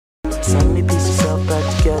Let me piece yourself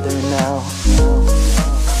back together now.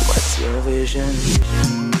 What's your vision?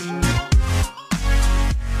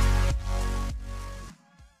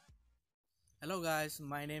 Hello guys,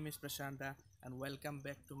 my name is Prashanta and welcome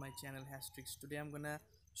back to my channel Hastrix. Today I'm gonna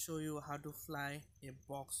show you how to fly a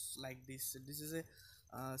box like this. This is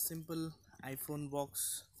a simple iPhone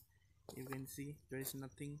box. You can see there is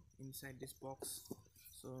nothing inside this box.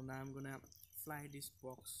 So now I'm gonna fly this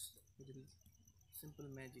box with a simple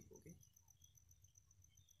magic. Okay,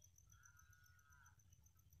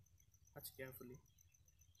 watch carefully.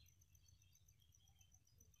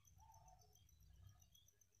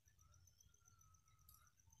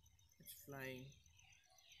 It's flying.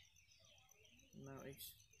 Now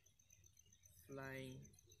it's flying.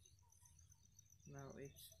 Now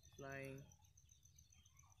it's flying.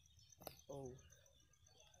 Oh,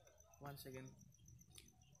 once again.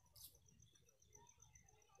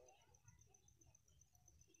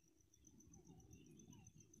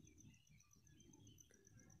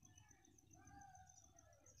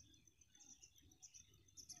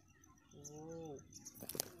 Whoa.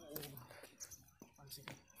 Once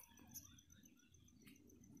again.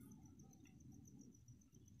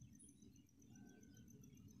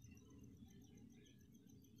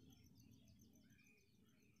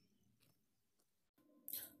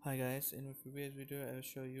 Hi guys, in my previous video I will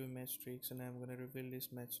show you match tricks and I'm gonna reveal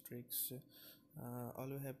this match tricks. All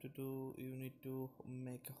you have to do, you need to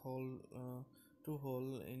make a hole, two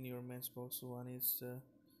hole in your matchbox. One is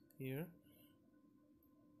here,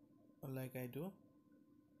 like I do,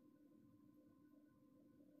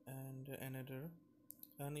 and another.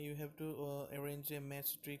 And you have to arrange a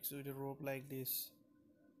match tricks with a rope like this.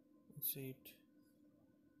 See it,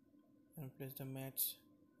 and place the match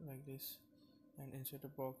like this, and insert a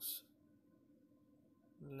box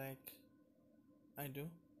like I do,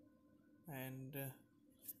 and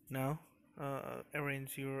now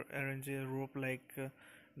arrange a rope like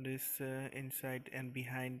this inside and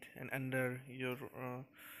behind and under your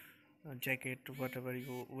jacket, whatever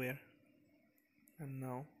you wear, and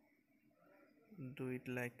now do it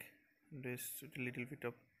like this with a little bit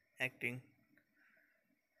of acting.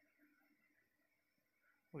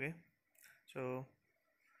 Okay, so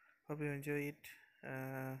hope you enjoy it.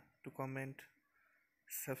 To comment,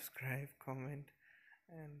 subscribe, comment,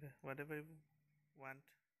 and whatever you want.